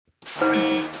3,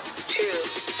 2,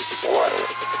 1.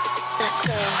 Let's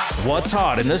go. What's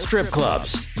hot in the strip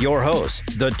clubs? Your hosts,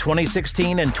 the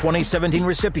 2016 and 2017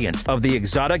 recipients of the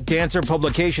Exotic Dancer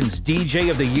Publications DJ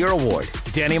of the Year Award,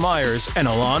 Danny Meyers and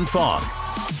Alon Fong.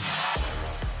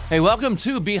 Hey, welcome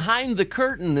to Behind the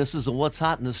Curtain. This is a What's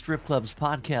Hot in the Strip Clubs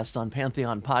podcast on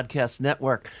Pantheon Podcast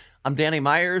Network. I'm Danny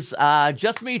Meyers.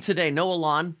 Just me today, no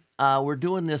Alon. We're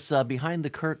doing this Behind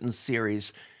the Curtain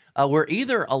series where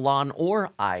either Alon or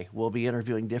I will be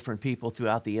interviewing different people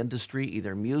throughout the industry,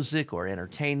 either music or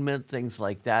entertainment, things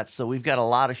like that. So we've got a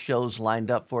lot of shows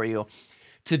lined up for you.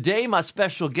 Today, my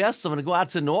special guest, I'm going to go out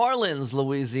to New Orleans,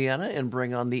 Louisiana, and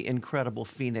bring on the incredible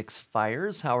Phoenix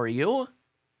Phires. How are you?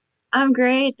 I'm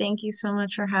great. Thank you so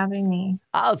much for having me.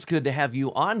 Oh, it's good to have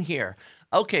you on here.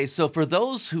 Okay, so for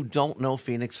those who don't know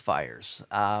Phoenix Phires,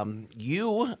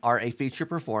 you are a feature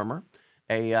performer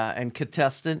and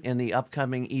contestant in the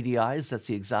upcoming EDIs. That's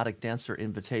the Exotic Dancer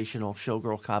Invitational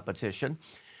Showgirl Competition.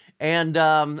 And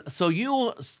so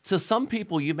you, to some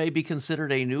people, you may be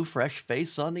considered a new, fresh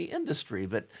face on the industry,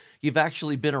 but you've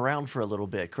actually been around for a little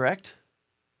bit, correct?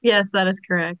 Yes, that is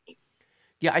correct.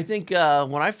 Yeah, I think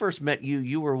when I first met you,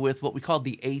 you were with what we called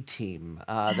the A-Team.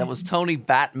 That was Tony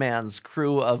Batman's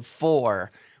crew of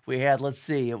 4. We had, let's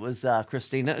see, it was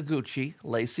Christina Aguchi,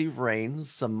 Lacey Rain,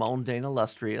 Simone Dana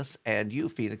Lustrious, and you,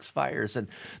 Phoenix Phires. And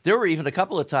there were even a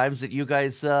couple of times that you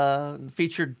guys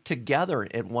featured together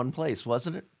in one place,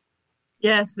 wasn't it?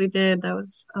 Yes, we did. That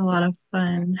was a lot of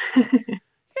fun.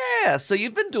 Yeah, so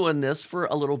you've been doing this for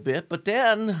a little bit, but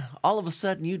then all of a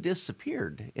sudden you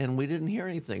disappeared and we didn't hear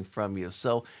anything from you.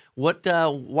 So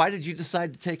why did you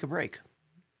decide to take a break?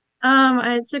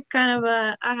 I took kind of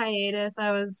a hiatus. I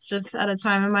was just at a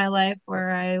time in my life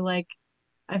where I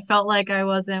felt like I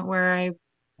wasn't where I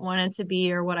wanted to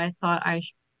be or what I thought I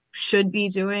should be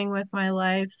doing with my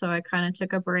life. So I kind of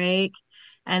took a break.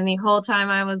 And the whole time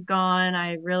I was gone,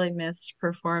 I really missed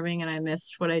performing and I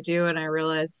missed what I do. And I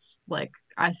realized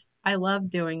I love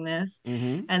doing this.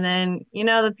 Mm-hmm. And then,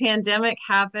 the pandemic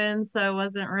happened. So it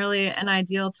wasn't really an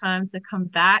ideal time to come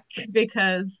back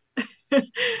because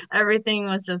everything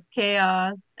was just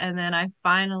chaos. And then I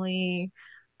finally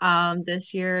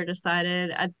this year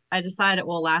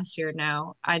last year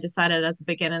now, I decided at the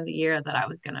beginning of the year that I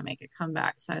was going to make a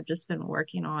comeback. So I've just been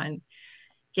working on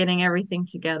getting everything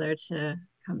together to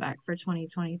come back for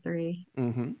 2023.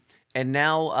 Mm-hmm. And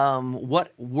now,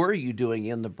 what were you doing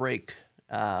in the break?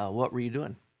 What were you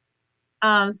doing?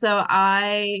 So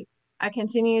I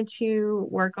continued to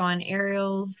work on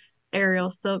aerial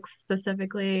silks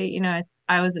specifically.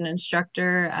 I was an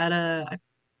instructor at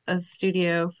a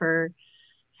studio for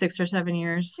 6 or 7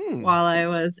 years while I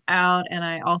was out, and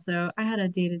I had a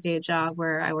day-to-day job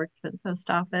where I worked for the post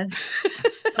office.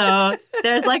 So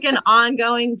there's like an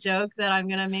ongoing joke that I'm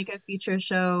gonna make a feature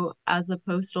show as a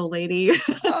postal lady.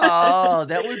 Oh,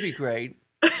 that would be great.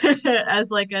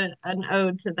 As like an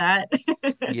ode to that.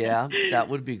 Yeah, that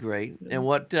would be great.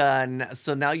 And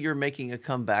so now you're making a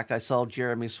comeback. I saw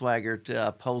Jeremy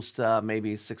Swaggart post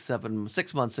maybe 5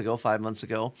 months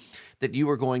ago, that you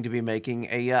were going to be making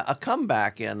a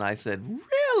comeback. And I said,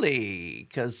 really?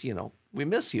 Because, we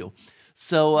miss you.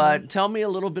 So tell me a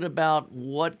little bit about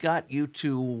what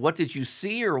did you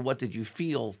see or what did you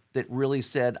feel that really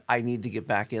said, I need to get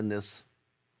back in this?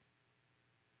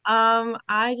 So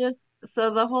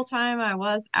the whole time I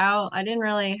was out, I didn't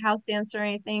really house dance or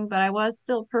anything, but I was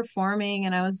still performing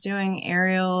and I was doing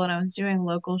aerial and I was doing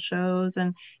local shows.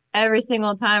 And every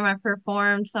single time I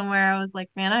performed somewhere, I was like,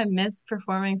 man, I miss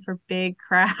performing for big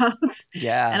crowds.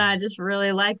 Yeah. And I just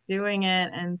really liked doing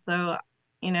it. And so,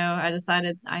 I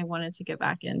decided I wanted to get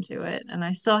back into it. And I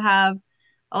still have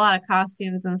a lot of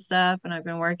costumes and stuff, and I've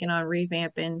been working on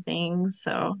revamping things.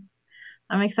 So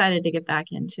I'm excited to get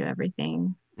back into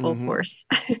everything full force.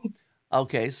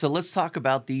 Okay, so let's talk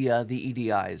about the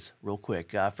EDIs real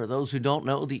quick. For those who don't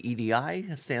know, the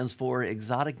EDI stands for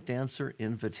Exotic Dancer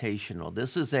Invitational.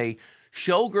 This is a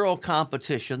showgirl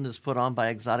competition that's put on by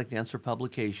Exotic Dancer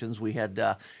Publications. We had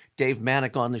Dave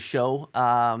Manick on the show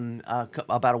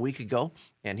about a week ago,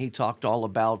 and he talked all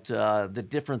about the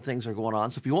different things that are going on.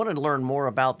 So if you want to learn more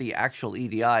about the actual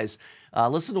EDIs,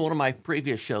 listen to one of my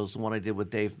previous shows, the one I did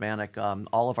with Dave Manick.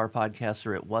 All of our podcasts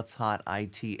are at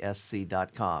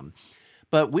what'shotitsc.com.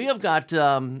 But we have got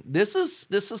this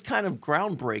is kind of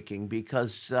groundbreaking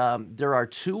because there are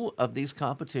 2 of these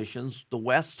competitions. The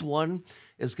West one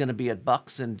is going to be at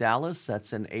Bucks in Dallas.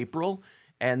 That's in April.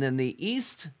 And then the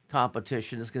East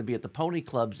competition is going to be at the Pony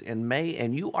Clubs in May.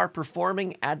 And you are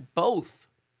performing at both.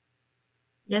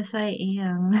 Yes, I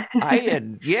am.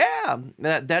 Yeah,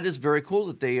 that is very cool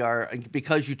that they are,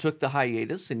 because you took the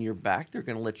hiatus and you're back, they're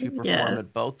going to let you perform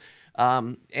at both.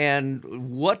 And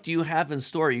what do you have in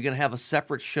store? Are you going to have a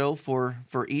separate show for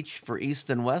East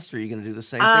and West? Or are you going to do the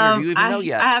same thing? Or do you even know I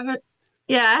yet? haven't,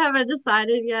 yeah, I haven't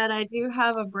decided yet. I do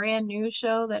have a brand new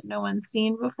show that no one's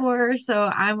seen before, so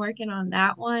I'm working on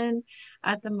that one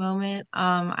at the moment.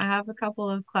 I have a couple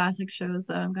of classic shows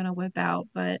that I'm gonna whip out,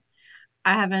 but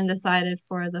I haven't decided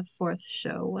for the fourth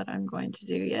show what I'm going to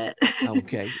do yet.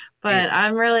 Okay. But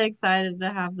I'm really excited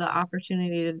to have the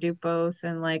opportunity to do both.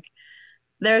 And like,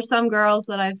 there's some girls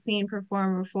that I've seen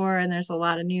perform before, and there's a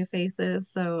lot of new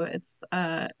faces. So it's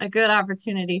a good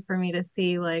opportunity for me to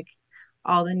see like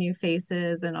all the new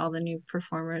faces and all the new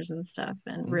performers and stuff,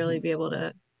 and really Mhm. be able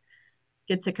to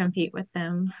get to compete with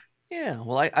them. Yeah,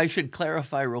 well, I should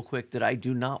clarify real quick that I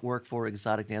do not work for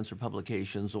Exotic Dancer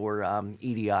Publications or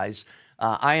EDIs.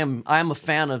 I am a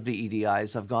fan of the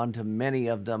EDIs. I've gone to many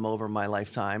of them over my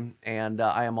lifetime, and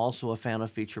I am also a fan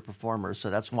of feature performers. So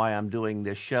that's why I'm doing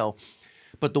this show.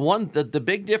 But the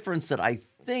big difference that I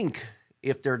think,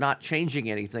 if they're not changing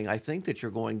anything, I think that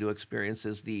you're going to experience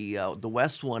is the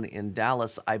West one in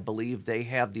Dallas. I believe they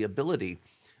have the ability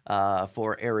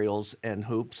for aerials and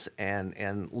hoops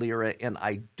and lyra, and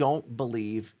I don't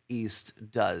believe East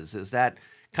does. Is that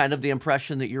kind of the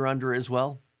impression that you're under as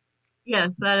well?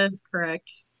 Yes, that is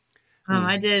correct.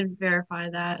 I Hmm. did verify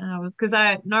that, and I was because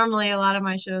I normally a lot of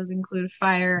my shows include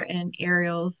fire and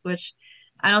aerials, which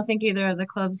I don't think either of the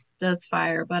clubs does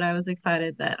fire, but I was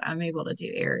excited that I'm able to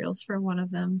do aerials for one of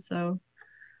them, so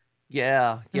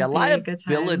Yeah, yeah. it'll be a good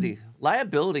time.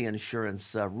 Liability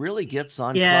insurance really gets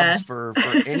on clubs Yes, for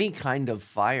any kind of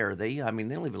fire. I mean,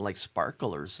 they don't even like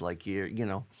sparklers, like in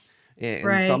some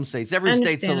right. states. Every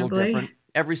state's a little Understandably. different.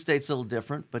 Every state's a little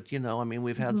different, but I mean,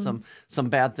 we've had Hmm. some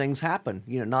bad things happen.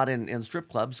 Not in strip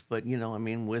clubs, but I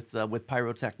mean, with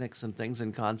pyrotechnics and things in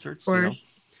Of concerts.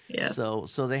 course. Yes.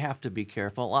 So they have to be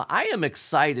careful. I am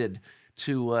excited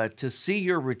to see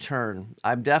your return.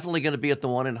 I'm definitely going to be at the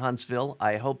one in Huntsville.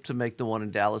 I hope to make the one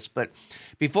in Dallas. But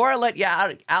before I let you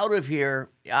out of here,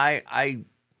 I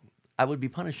would be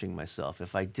punishing myself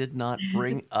if I did not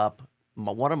bring up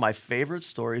one of my favorite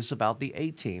stories about the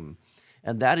A team,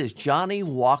 and that is Johnny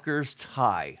Walker's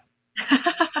tie.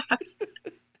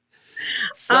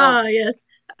 So Oh, yes.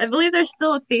 I believe there's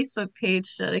still a Facebook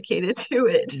page dedicated to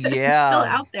it. It's still yeah.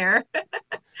 out there.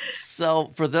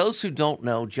 So, for those who don't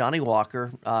know, Johnny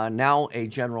Walker, now a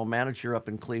general manager up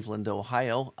in Cleveland,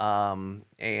 Ohio,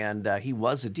 and he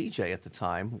was a DJ at the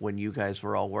time when you guys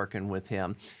were all working with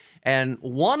him. And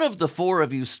one of the four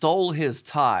of you stole his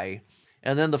tie,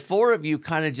 and then the four of you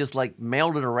kind of just like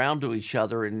mailed it around to each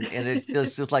other, and it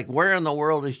just like, where in the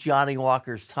world is Johnny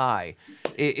Walker's tie?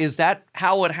 Is that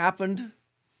how it happened?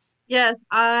 Yes,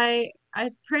 I'm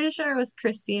pretty sure it was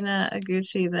Christina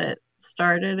Aguchi that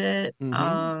started it. Mm-hmm.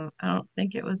 I don't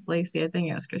think it was Lacey. I think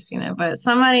it was Christina, but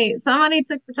somebody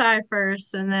took the tie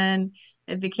first, and then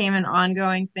it became an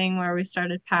ongoing thing where we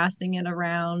started passing it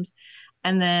around.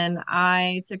 And then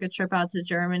I took a trip out to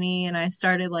Germany and I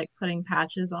started like putting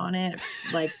patches on it,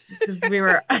 like because we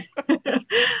were I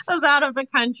was out of the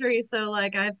country, so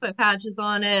like I put patches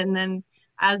on it, and then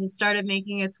as it started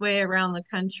making its way around the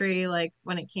country, like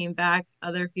when it came back,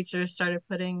 other features started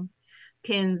putting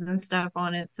pins and stuff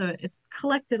on it. So it's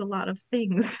collected a lot of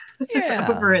things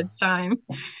over Yeah. its time.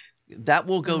 That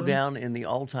will go So down in the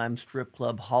all-time strip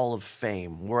club Hall of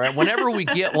Fame. Where whenever we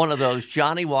get one of those,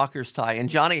 Johnny Walker's tie, and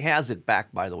Johnny has it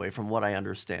back, by the way, from what I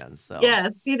understand. So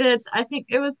yes, he did. I think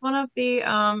it was one of the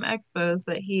expos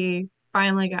that he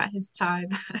finally got his tie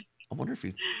back. I wonder if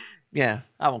he. Yeah,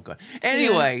 I won't go. Yeah.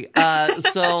 Anyway,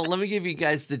 so let me give you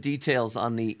guys the details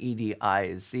on the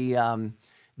EDIs.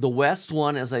 The West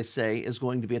one, as I say, is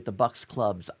going to be at the Bucks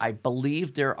Clubs. I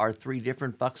believe there are three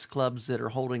different Bucks Clubs that are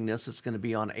holding this. It's going to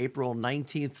be on April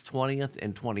 19th, 20th,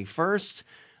 and 21st.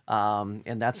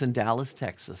 And that's in Dallas,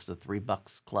 Texas, the three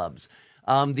Bucks Clubs.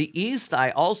 The East,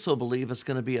 I also believe, is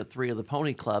going to be at three of the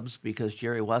Pony Clubs because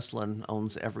Jerry Westland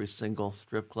owns every single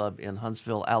strip club in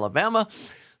Huntsville, Alabama.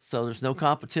 So there's no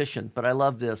competition. But I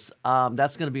love this.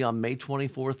 That's going to be on May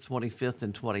 24th, 25th,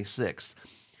 and 26th.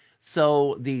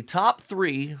 So the top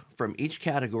three from each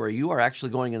category, you are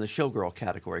actually going in the showgirl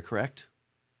category, correct?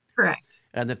 Correct.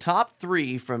 And the top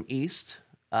three from East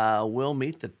will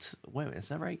meet wait a minute, is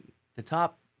that right? The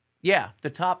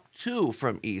top two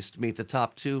from East meet the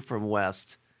top two from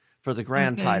West for the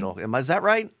grand Okay. title. Is that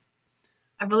right?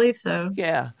 I believe so.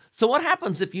 Yeah. So what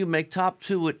happens if you make top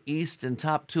two at East and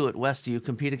top two at West? Do you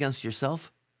compete against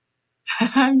yourself?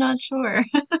 I'm not sure.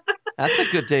 That's a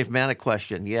good Dave Manick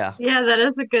question. Yeah. Yeah, that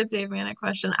is a good Dave Manick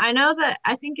question. I know that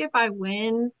I think if I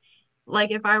win,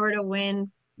 like if I were to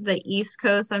win the East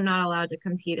Coast, I'm not allowed to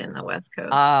compete in the West Coast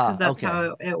because Ah, that's okay.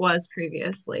 how it was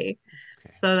previously.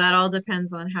 Okay. So that all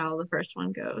depends on how the first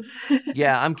one goes.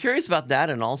 Yeah, I'm curious about that,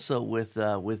 and also with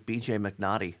BJ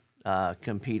McNaughty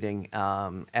competing.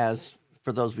 As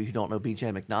for those of you who don't know,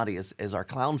 BJ McNaughty is our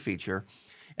clown feature,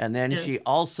 and then she Yes.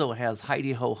 also has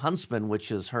Heidi Ho Huntsman,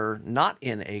 which is her not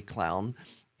in a clown.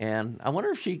 And I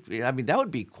wonder if she, I mean, that would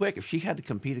be quick if she had to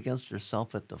compete against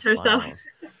herself at the Herself. finals.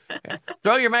 Yeah.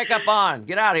 Throw your makeup on.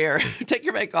 Get out of here. Take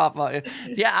your makeup off.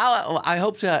 Yeah, I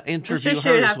hope to I'm interview sure she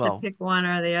her would as have to well. pick one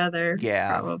or the other,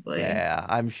 Yeah, probably. yeah,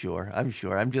 I'm sure. I'm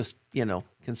just,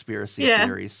 conspiracy Yeah.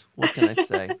 theories. What can I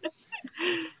say?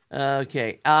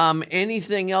 Okay.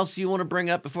 Anything else you want to bring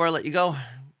up before I let you go?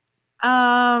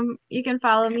 You can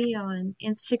follow me on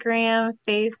Instagram,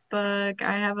 Facebook.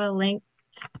 I have a link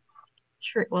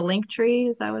tree,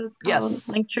 is that what it's called? Yes.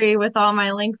 Link tree with all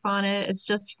my links on it. It's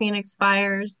just Phoenix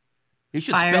Phires. You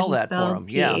should Fires spell is that for spelled them.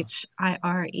 Yeah. Phires.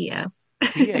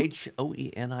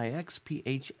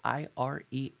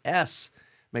 PHOENIX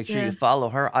Make sure you Yes. follow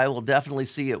her. I will definitely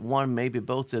see it one, maybe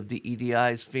both of the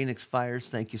EDIs, Phoenix Phires.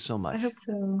 Thank you so I much. hope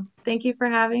so. Thank you for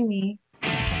having me.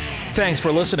 Thanks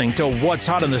for listening to What's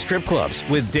Hot in the Strip Clubs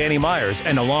with Danny Meyers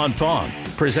and Alon Fong.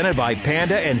 Presented by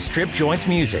Panda and Strip Joints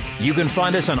Music. You can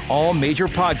find us on all major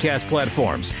podcast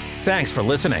platforms. Thanks for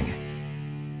listening.